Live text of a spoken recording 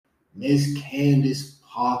Miss Candace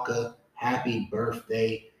Parker, happy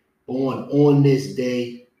birthday. Born on this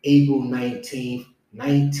day, April 19th,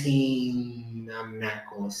 I'm not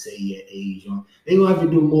going to say your age. They're going to have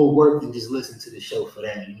to do more work than just listen to the show for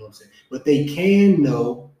that, you know what I'm saying? But they can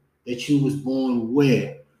know that you was born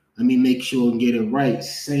where? Let me make sure and get it right.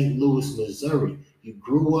 St. Louis, Missouri. You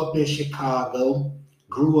grew up in Chicago,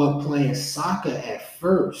 grew up playing soccer at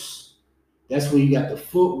first. That's where you got the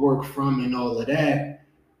footwork from and all of that.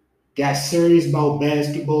 Got serious about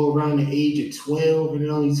basketball around the age of 12, and it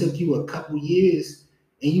only took you a couple years,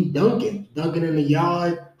 and you dunking in the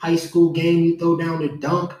yard, high school game, you throw down the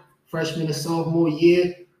dunk, freshman and sophomore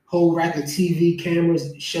year, whole rack of TV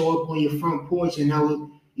cameras show up on your front porch, and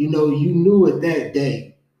you knew it that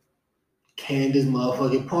day. Candace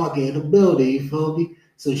motherfucking Parker in the building, you feel me?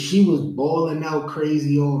 So she was balling out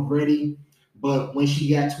crazy already. But when she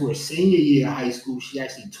got to her senior year of high school, she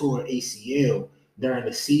actually tore her ACL during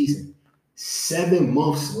the season. 7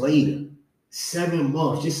 months later, 7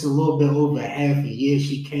 months, just a little bit over half a year,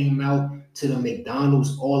 she came out to the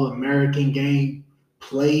McDonald's All-American game,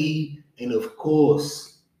 played, and of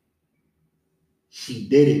course, she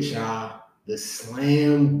did it, y'all. The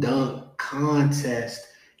slam dunk contest.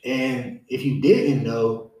 And if you didn't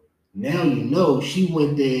know, now you know she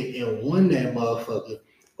went there and won that motherfucker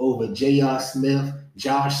over J.R. Smith,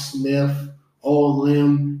 Josh Smith, all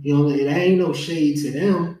them. You know, it ain't no shade to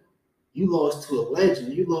them. You lost to a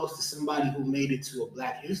legend. You lost to somebody who made it to a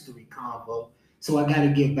Black History convo. So I got to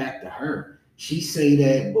get back to her. She say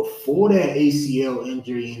that before that ACL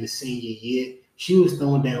injury in the senior year, she was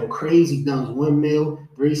throwing down crazy dunks, windmill,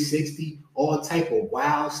 360, all type of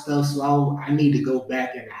wild stuff. So I need to go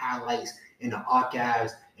back in the highlights in the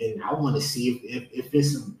archives, and I want to see if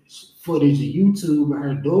it's some footage of YouTube of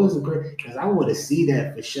her doors, because I want to see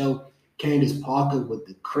that for sure. Candace Parker with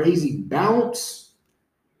the crazy bounce.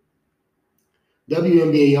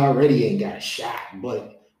 WNBA already ain't got a shot,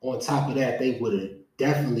 but on top of that, they would have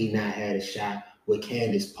definitely not had a shot with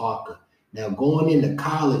Candace Parker. Now, going into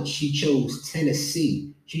college, she chose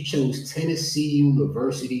Tennessee. She chose Tennessee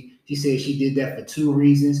University. She said she did that for two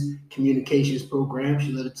reasons. Communications program,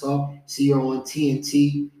 she let her talk. See her on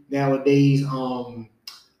TNT nowadays, filling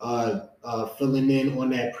in on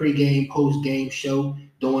that pregame, postgame show,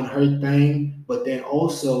 doing her thing. But then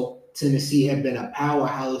also, Tennessee had been a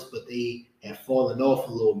powerhouse, but they had fallen off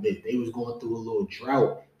a little bit. They was going through a little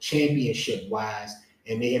drought championship-wise,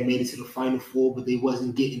 and they had made it to the Final Four, but they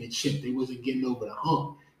wasn't getting the chip. They wasn't getting over the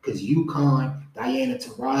hump because UConn, Diana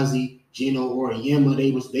Taurasi, Gino Auriemma,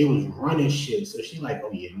 they was running shit. So she like,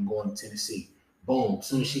 oh yeah, I'm going to Tennessee. Boom. As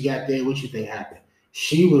soon as she got there, what you think happened?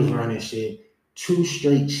 She was running shit. 2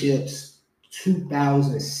 straight chips,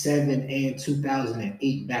 2007 and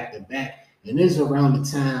 2008 back-to-back. And this is around the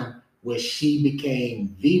time where she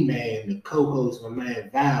became the man, the co-host, my man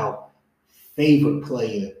Val, favorite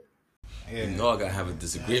player. Yeah. You know I gotta have a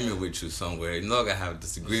disagreement with you somewhere. You know I gotta have a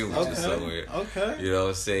disagreement with you somewhere. Okay. You know what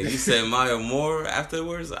I'm saying? You said Maya Moore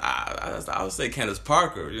afterwards. I would say Candace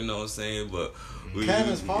Parker. You know what I'm saying? But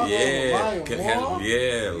Candace Parker, Maya Moore.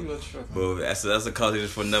 Yeah. But that's a conversation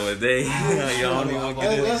for another day. Y'all don't even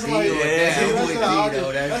get That's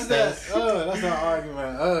an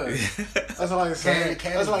argument. That's like saying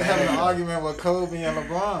that's like having an argument with Kobe and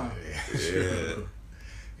LeBron.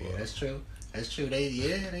 Yeah, that's true. That's true.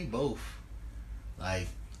 They both. Like,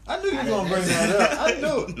 I knew you were gonna bring that up. I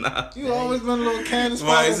knew. Nah. You always been a little Candace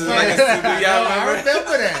Parker fan. I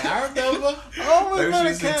remember that. I remember. Always been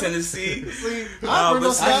a Candace. Tennessee. See, I bring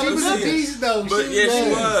she was a beast though. But she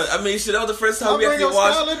was. I mean, shit. That was the first time we actually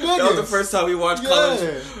watched. That was the first time we watched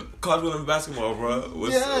college women's basketball, bro.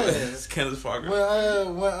 Was Candace Parker.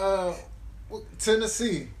 When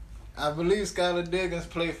Tennessee, I believe Skylar Diggins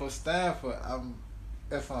played for Stanford.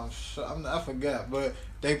 If I'm sure, I forgot, but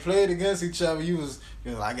they played against each other. You was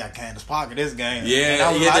like, I got Candace Parker this game. They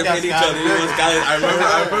played each other. I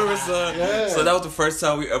remember. So that was the first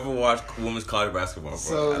time we ever watched women's college basketball, bro.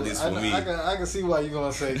 So at least for me. I can see why you're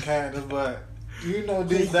gonna say Candace, but you know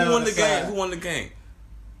deep down who won the game? Who won the game?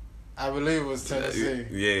 I believe it was Tennessee.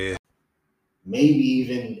 Yeah. Maybe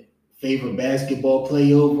even favorite basketball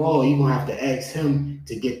player overall. You're gonna have to ask him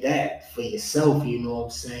to get that for yourself. You know what I'm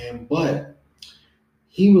saying? But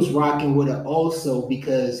he was rocking with her also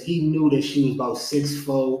because he knew that she was about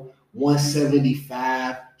 6'4",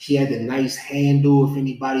 175. She had the nice handle. If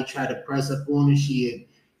anybody tried to press up on her, she'd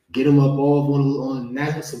get them up off on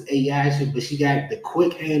not some AI shit, but she got the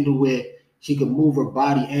quick handle where she could move her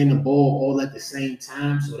body and the ball all at the same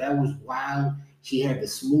time. So that was wild. She had the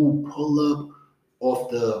smooth pull up off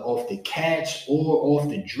the catch or off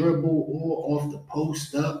the dribble or off the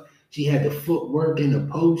post up. She had the footwork in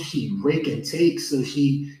the post. She rake and take, so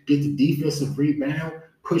she get the defensive rebound,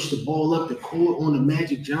 push the ball up the court on the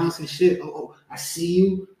Magic Johnson shit. Oh, I see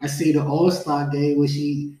you. I see the All-Star game where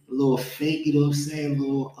she a little fake, you know what I'm saying? A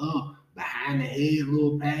little behind the head,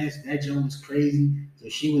 little pass. That joint was crazy. So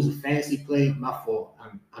she was a fancy player. My fault.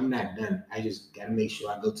 I'm not done. I just gotta make sure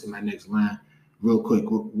I go to my next line real quick.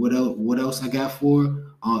 What else I got for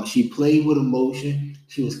her? She played with emotion.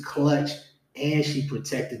 She was clutch, and she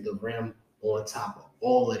protected the rim on top of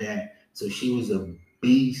all of that. So she was a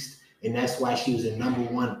beast, and that's why she was a number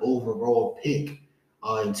 1 overall pick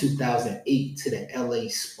in 2008 to the LA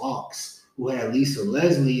Sparks, who had Lisa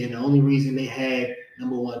Leslie, and the only reason they had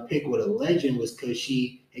number 1 pick with a legend was because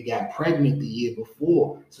she had got pregnant the year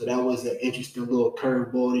before. So that was an interesting little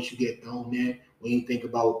curveball that you get thrown in when you think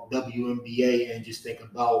about WNBA and just think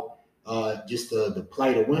about just the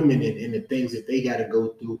plight of women and the things that they got to go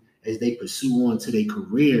through as they pursue on to their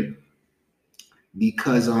career.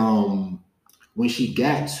 Because when she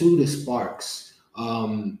got to the Sparks,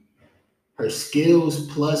 her skills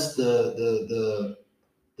plus the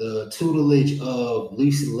tutelage of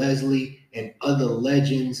Lisa Leslie and other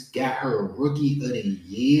legends got her a Rookie of the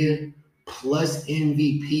Year plus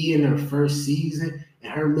MVP in her first season.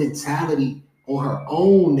 And her mentality on her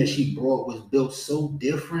own that she brought was built so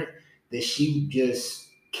different that she just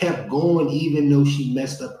kept going even though she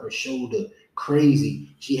messed up her shoulder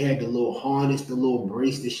crazy. She had the little harness, the little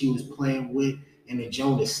brace that she was playing with, and the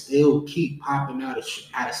Jonas still keep popping out of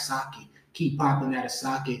socket, keep popping out of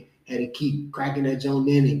socket. Had to keep cracking that joint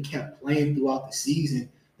in and kept playing throughout the season.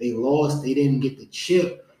 They lost. They didn't get the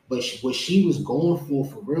chip. But what she was going for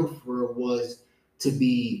real, was to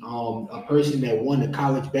be a person that won the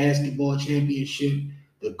college basketball championship,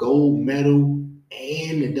 the gold medal,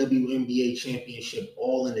 and the WNBA championship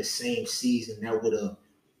all in the same season. That would have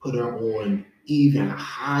put her on even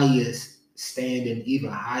higher standing, even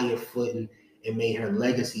higher footing, and made her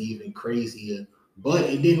legacy even crazier. But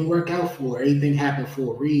it didn't work out for her. Everything happened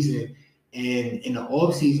for a reason. And in the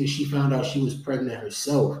offseason, she found out she was pregnant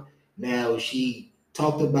herself. Now, she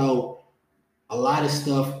talked about a lot of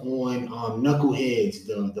stuff on Knuckleheads,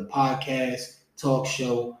 the podcast talk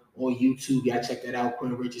show on YouTube. Y'all check that out.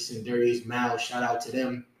 Quinn Richardson, Darius Miles, shout out to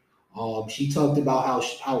them. She talked about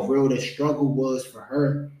how real the struggle was for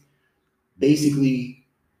her. Basically,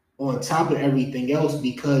 on top of everything else,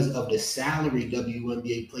 because of the salary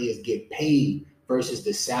WNBA players get paid versus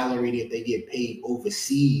the salary that they get paid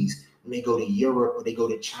overseas when they go to Europe or they go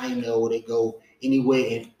to China or they go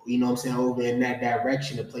anywhere and over in that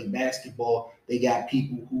direction to play basketball. They got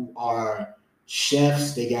people who are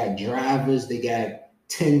chefs, they got drivers, they got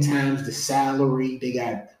 10 times the salary, they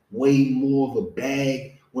got way more of a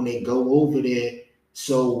bag when they go over there.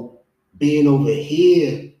 So being over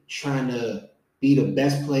here trying to be the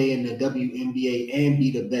best player in the WNBA and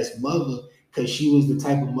be the best mother, because she was the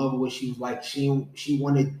type of mother where she was like, she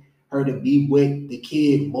wanted her to be with the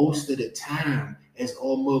kid most of the time, as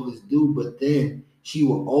all mothers do. But then she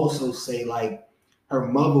will also say, like, her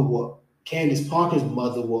mother Candace Parker's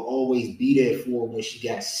mother will always be there for her when she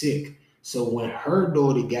got sick. So when her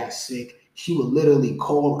daughter got sick, she would literally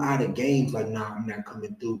call out of games like, nah, I'm not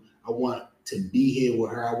coming through. I want to be here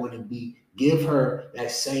with her. I want to give her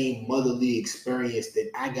that same motherly experience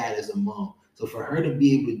that I got as a mom. So for her to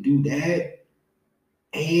be able to do that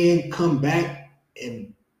and come back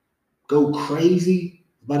and go crazy,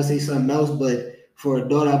 I was about to say something else, but for a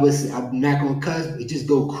daughter, I'm not going to cuss, it just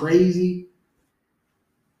go crazy.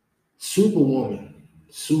 Superwoman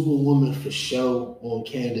for sure on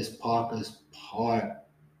Candace Parker's part.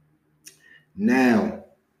 Now,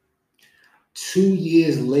 2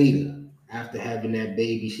 years later, after having that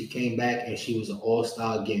baby, she came back and she was an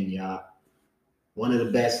all-star again, y'all. One of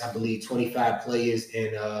the best, I believe, 25 players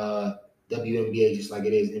in WNBA, just like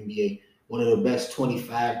it is NBA. One of the best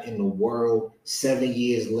 25 in the world. 7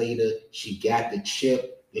 years later, she got the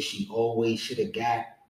chip that she always should have got.